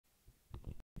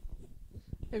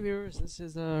Hey viewers, this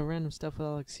is Random Stuff with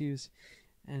Alex Hughes,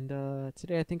 and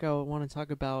today I think I want to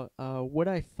talk about what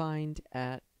I find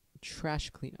at trash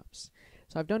cleanups.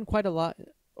 So I've done quite a lot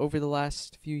over the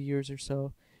last few years or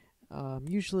so.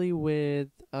 Usually with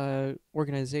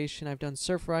organization, I've done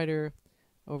Surfrider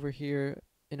over here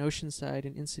in Oceanside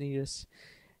in Encinitas.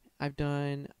 I've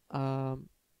done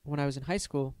when I was in high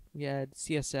school, we had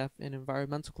CSF, an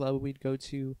environmental club. We'd go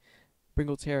to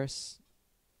Bringle Terrace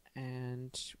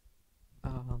and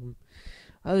um,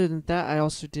 other than that, I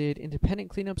also did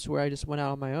independent cleanups where I just went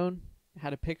out on my own,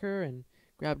 had a picker, and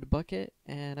grabbed a bucket.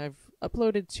 And I've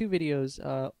uploaded two videos.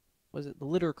 Was it the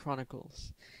Litter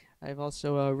Chronicles? I've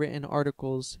also written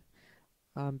articles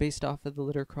based off of the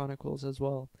Litter Chronicles as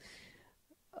well.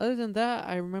 Other than that,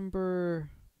 I remember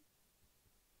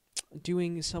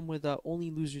doing some with Only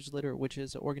Losers Litter, which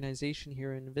is an organization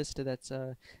here in Vista that's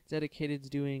dedicated to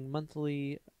doing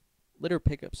monthly litter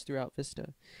pickups throughout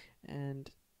Vista. And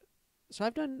so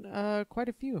I've done quite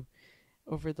a few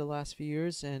over the last few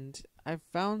years, and I've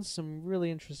found some really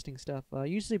interesting stuff.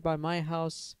 Usually by my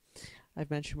house,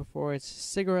 I've mentioned before, it's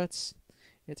cigarettes,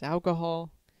 it's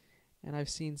alcohol, and I've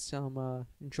seen some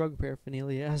drug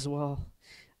paraphernalia as well,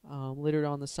 littered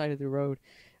on the side of the road.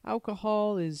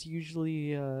 Alcohol is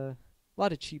usually a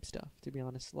lot of cheap stuff, to be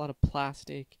honest. A lot of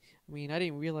plastic. I mean, I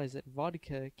didn't realize that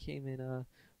vodka came in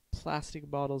plastic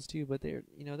bottles too, but they're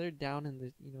down in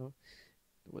the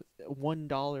 $1,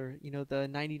 the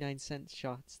 99-cent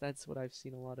shots. That's what I've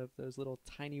seen a lot of, those little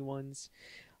tiny ones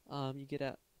you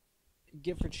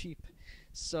get for cheap.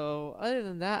 So other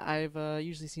than that, I've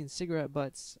usually seen cigarette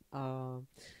butts,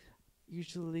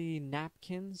 usually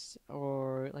napkins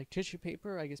or like tissue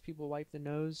paper. I guess people wipe the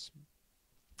nose.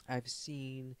 I've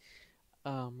seen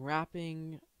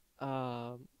wrapping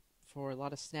for a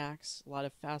lot of snacks, a lot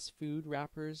of fast food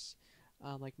wrappers,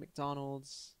 like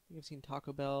McDonald's. I've seen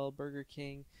Taco Bell, Burger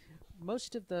King.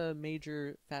 Most of the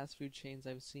major fast food chains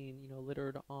I've seen,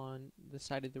 littered on the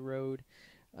side of the road.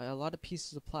 A lot of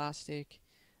pieces of plastic,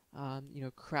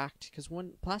 cracked. Because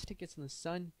when plastic gets in the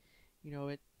sun,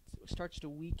 it starts to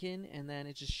weaken and then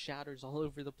it just shatters all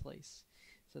over the place.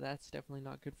 So that's definitely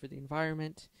not good for the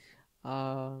environment.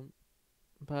 Um,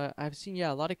 but I've seen,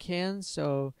 yeah, a lot of cans.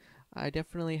 So I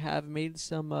definitely have made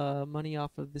some money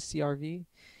off of the CRV.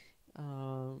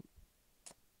 Um,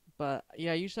 but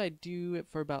yeah, usually I do it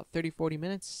for about 30-40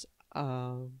 minutes.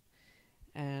 Um,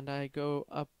 and I go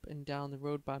up and down the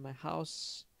road by my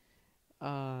house.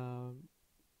 Um,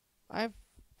 I've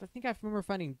I think I remember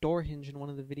finding door hinge in one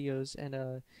of the videos and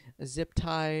a zip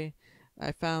tie.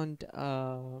 I found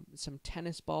some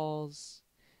tennis balls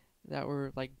that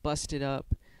were like busted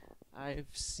up. I've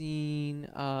seen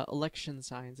election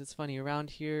signs. It's funny around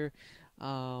here.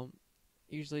 Um,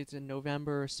 Usually it's in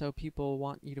November, so people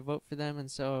want you to vote for them, and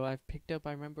so I've picked up.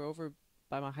 I remember over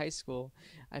by my high school,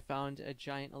 I found a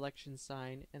giant election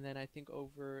sign, and then I think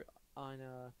over on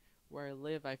where I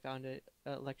live, I found a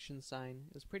election sign.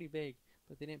 It was pretty big,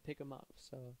 but they didn't pick them up.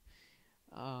 So,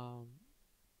 um,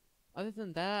 other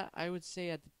than that, I would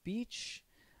say at the beach,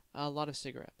 a lot of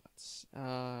cigarette butts,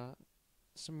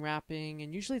 some wrapping,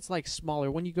 and usually it's like smaller.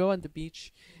 When you go on the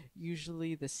beach,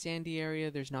 usually the sandy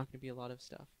area, there's not going to be a lot of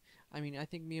stuff. I mean, I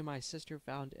think me and my sister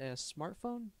found a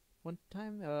smartphone one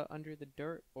time under the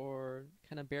dirt or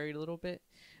kind of buried a little bit.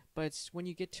 But it's when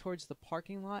you get towards the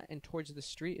parking lot and towards the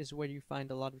street is where you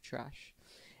find a lot of trash.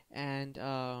 And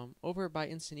over by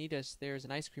Encinitas, there's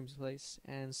an ice cream place,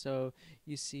 and so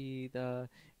you see the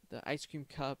ice cream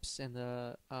cups and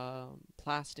the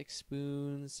plastic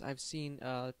spoons. I've seen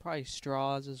probably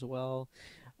straws as well,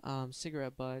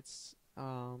 cigarette butts.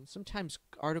 Sometimes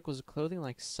articles of clothing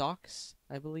like socks.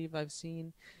 I believe I've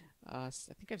seen. I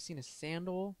think I've seen a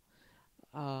sandal.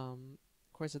 Of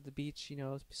course, at the beach,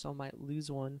 some might lose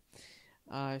one.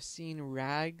 I've seen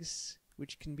rags,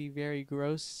 which can be very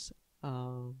gross.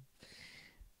 Um,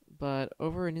 but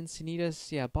over in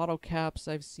Encinitas, yeah, bottle caps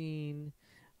I've seen,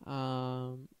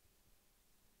 um,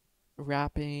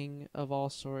 wrapping of all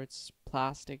sorts,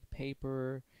 plastic,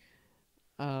 paper.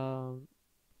 Um,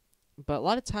 but a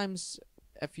lot of times,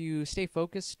 if you stay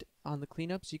focused on the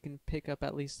cleanups, you can pick up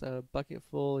at least a bucket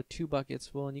full or two buckets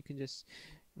full, and you can just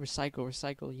recycle.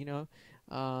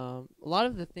 A lot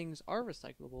of the things are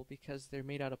recyclable because they're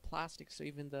made out of plastic. So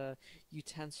even the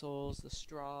utensils, the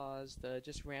straws, the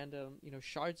just random,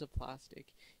 shards of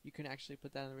plastic, you can actually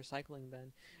put that in the recycling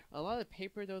bin. A lot of the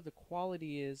paper, though, the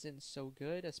quality isn't so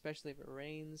good, especially if it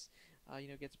rains.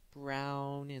 It gets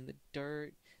brown in the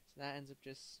dirt, so that ends up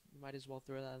just, you might as well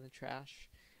throw that in the trash.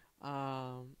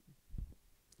 Um,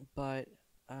 but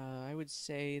I would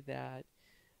say that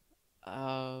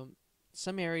um,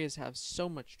 some areas have so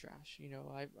much trash.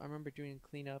 I remember doing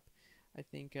cleanup, I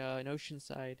think in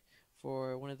Oceanside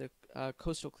for one of the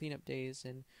coastal cleanup days,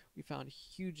 and we found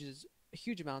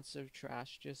huge amounts of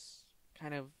trash. Just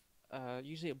kind of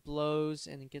usually it blows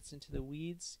and it gets into the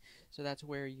weeds, so that's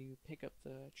where you pick up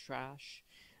the trash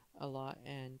a lot.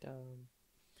 And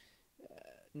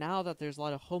now that there's a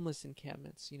lot of homeless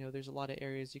encampments, there's a lot of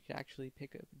areas you could actually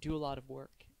pick up, do a lot of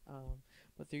work.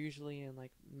 But they're usually in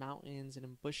like mountains and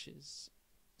in bushes,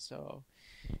 so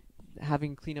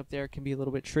having cleanup there can be a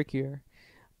little bit trickier.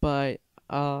 But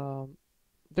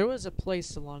there was a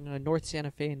place along North Santa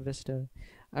Fe and Vista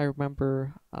I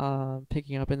remember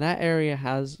picking up, and that area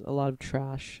has a lot of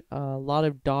trash, a lot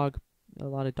of dog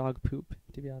poop.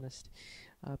 To be honest,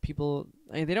 people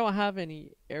they don't have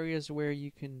any areas where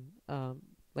you can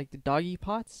like the doggy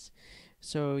pots,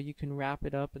 so you can wrap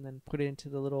it up and then put it into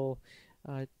the little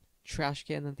uh, trash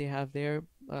can that they have there.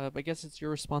 But I guess it's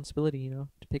your responsibility, to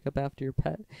pick up after your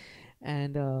pet.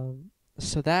 And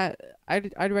so that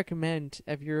I'd recommend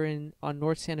if you're in on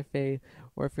North Santa Fe,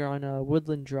 or if you're on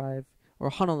Woodland Drive or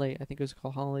Honolulu, I think it was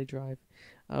called Honolulu Drive,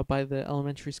 by the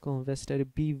elementary school in Vista, to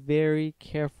be very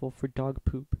careful for dog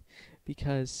poop,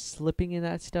 because slipping in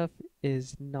that stuff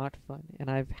is not fun. And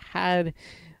I've had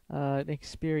an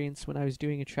experience when I was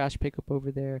doing a trash pickup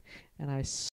over there, and I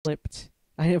slipped.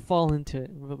 I didn't fall into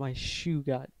it, but my shoe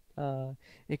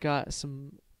it got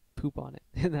some poop on it,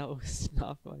 and that was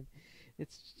not fun.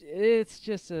 It's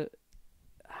just I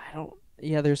don't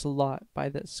yeah. There's a lot by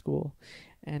that school,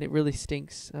 and it really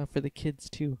stinks for the kids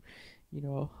too.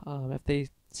 If they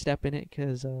step in it,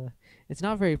 because it's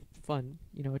not very fun.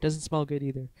 It doesn't smell good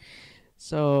either.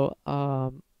 So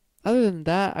other than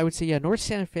that, I would say, yeah, North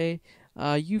Santa Fe.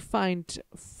 You find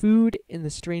food in the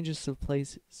strangest of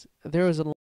places. There was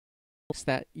a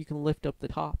that you can lift up the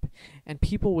top, and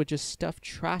people would just stuff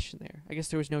trash in there. I guess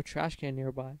there was no trash can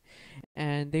nearby,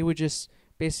 and they would just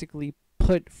basically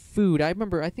put food. I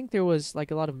think there was like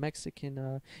a lot of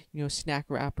Mexican snack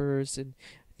wrappers, and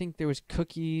I think there was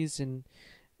cookies, and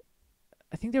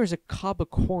I think there was a cob of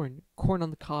corn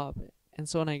on the cob. And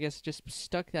so, and I guess just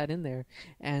stuck that in there.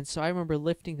 And so I remember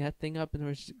lifting that thing up, and there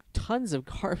was tons of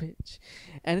garbage.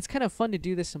 And it's kind of fun to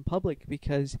do this in public,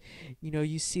 because,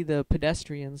 you see the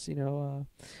pedestrians,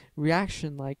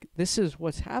 reaction like, this is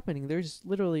what's happening. There's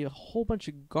literally a whole bunch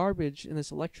of garbage in this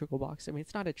electrical box. I mean,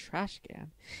 it's not a trash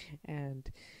can.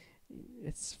 And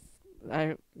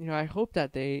I hope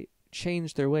that they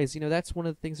change their ways. That's one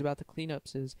of the things about the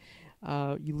cleanups is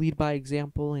you lead by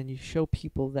example, and you show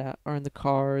people that are in the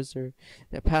cars or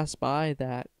that pass by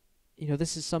that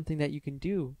this is something that you can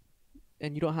do,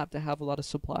 and you don't have to have a lot of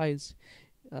supplies.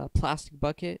 A plastic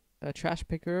bucket, a trash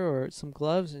picker, or some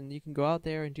gloves, and you can go out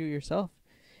there and do it yourself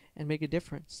and make a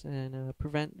difference, and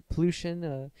prevent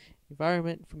pollution,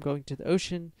 environment from going to the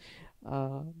ocean,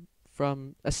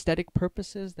 from aesthetic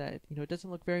purposes, that it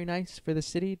doesn't look very nice for the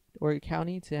city or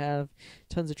county to have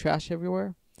tons of trash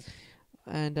everywhere.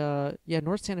 And yeah,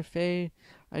 North Santa Fe,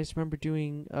 I just remember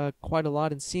doing quite a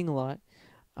lot and seeing a lot.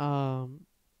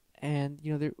 And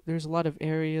there's a lot of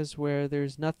areas where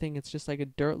there's nothing. It's just like a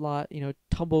dirt lot,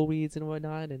 tumbleweeds and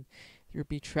whatnot, and there'd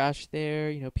be trash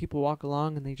there. People walk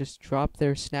along and they just drop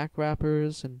their snack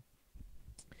wrappers, and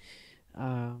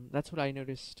that's what I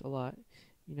noticed a lot.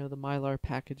 The Mylar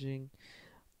packaging.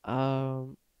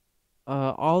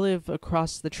 Olive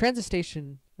across the transit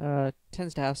station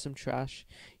tends to have some trash.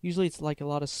 Usually it's like a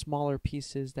lot of smaller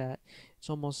pieces that it's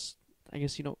almost, I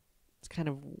guess, it's kind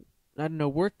of, I don't know,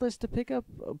 worthless to pick up,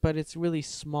 but it's really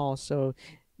small. So,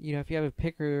 if you have a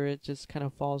picker, it just kind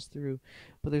of falls through.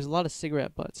 But there's a lot of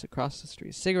cigarette butts across the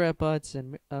street. Cigarette butts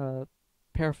and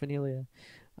paraphernalia,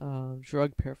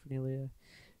 drug paraphernalia.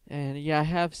 And yeah, I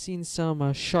have seen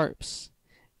some sharps.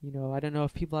 I don't know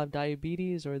if people have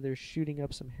diabetes or they're shooting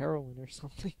up some heroin or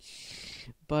something.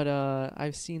 But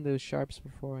I've seen those sharps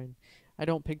before, and I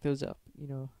don't pick those up.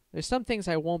 There's some things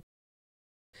I won't.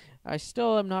 I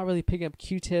still am not really picking up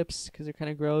Q-tips because they're kind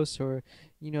of gross, or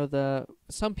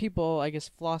some people, I guess,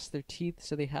 floss their teeth,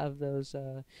 so they have those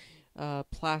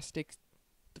plastic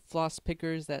floss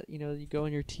pickers that you go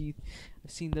in your teeth. I've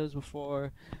seen those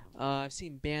before. I've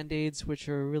seen band-aids, which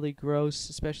are really gross,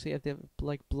 especially if they have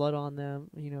like blood on them.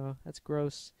 That's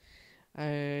gross.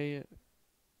 I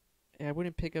I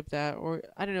wouldn't pick up that, or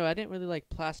I don't know. I didn't really like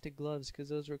plastic gloves because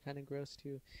those were kind of gross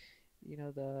too.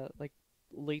 The like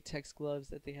latex gloves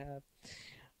that they have.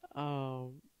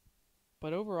 Um,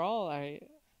 but overall,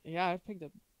 I've picked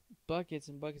up buckets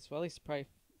and buckets. Well, at least probably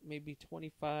maybe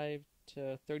 25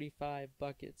 to 35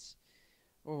 buckets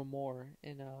or more.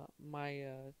 And my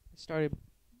started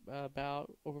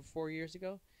about over 4 years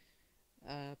ago,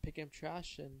 picking up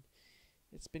trash, and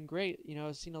it's been great.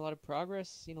 I've seen a lot of progress,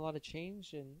 seen a lot of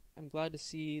change, and I'm glad to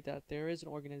see that there is an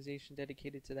organization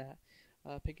dedicated to that,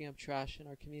 picking up trash in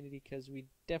our community because we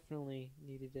definitely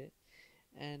needed it.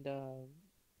 And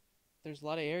there's a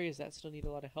lot of areas that still need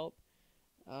a lot of help.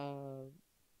 Uh,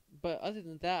 but other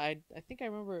than that, I think I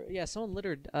remember, yeah, someone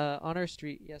littered on our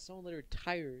street. Yeah, someone littered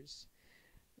tires.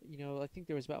 I think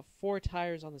there was about 4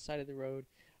 tires on the side of the road.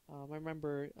 I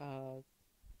remember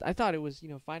I thought it was,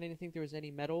 fine. I didn't think there was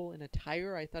any metal in a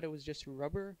tire. I thought it was just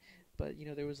rubber, but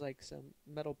there was like some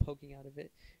metal poking out of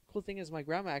it. Cool thing is, my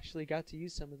grandma actually got to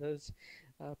use some of those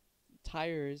uh,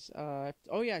 tires.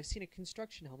 Oh yeah, I've seen a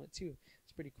construction helmet too.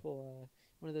 It's pretty cool.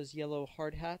 One of those yellow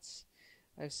hard hats.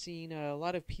 I've seen a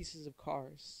lot of pieces of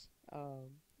cars,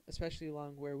 especially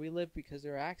along where we live because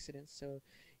there are accidents. So,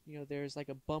 there's like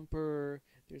a bumper,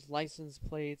 there's license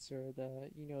plates, or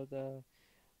the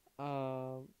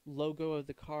logo of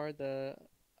the car, the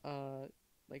uh,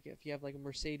 like if you have like a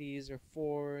Mercedes or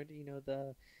Ford,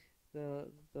 the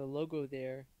logo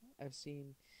there. I've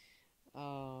seen,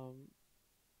 um,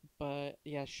 but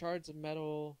yeah, shards of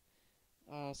metal.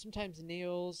 Sometimes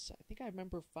nails. I think I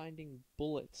remember finding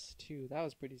bullets too. That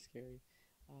was pretty scary.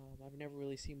 I've never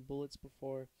really seen bullets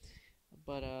before,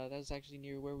 but that was actually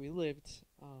near where we lived.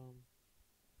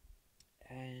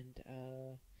 And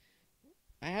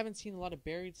I haven't seen a lot of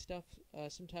buried stuff.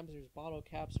 Sometimes there's bottle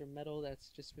caps or metal that's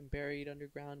just been buried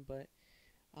underground, but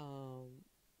um,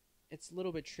 it's a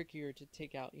little bit trickier to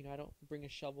take out. I don't bring a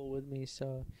shovel with me,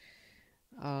 so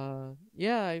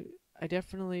yeah, I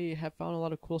definitely have found a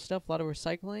lot of cool stuff, a lot of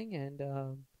recycling,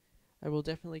 and I will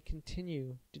definitely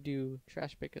continue to do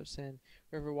trash pickups. And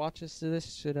whoever watches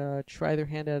this should try their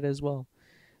hand at it as well.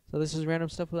 So this is Random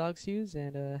Stuff with Alex Hughes,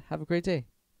 and have a great day.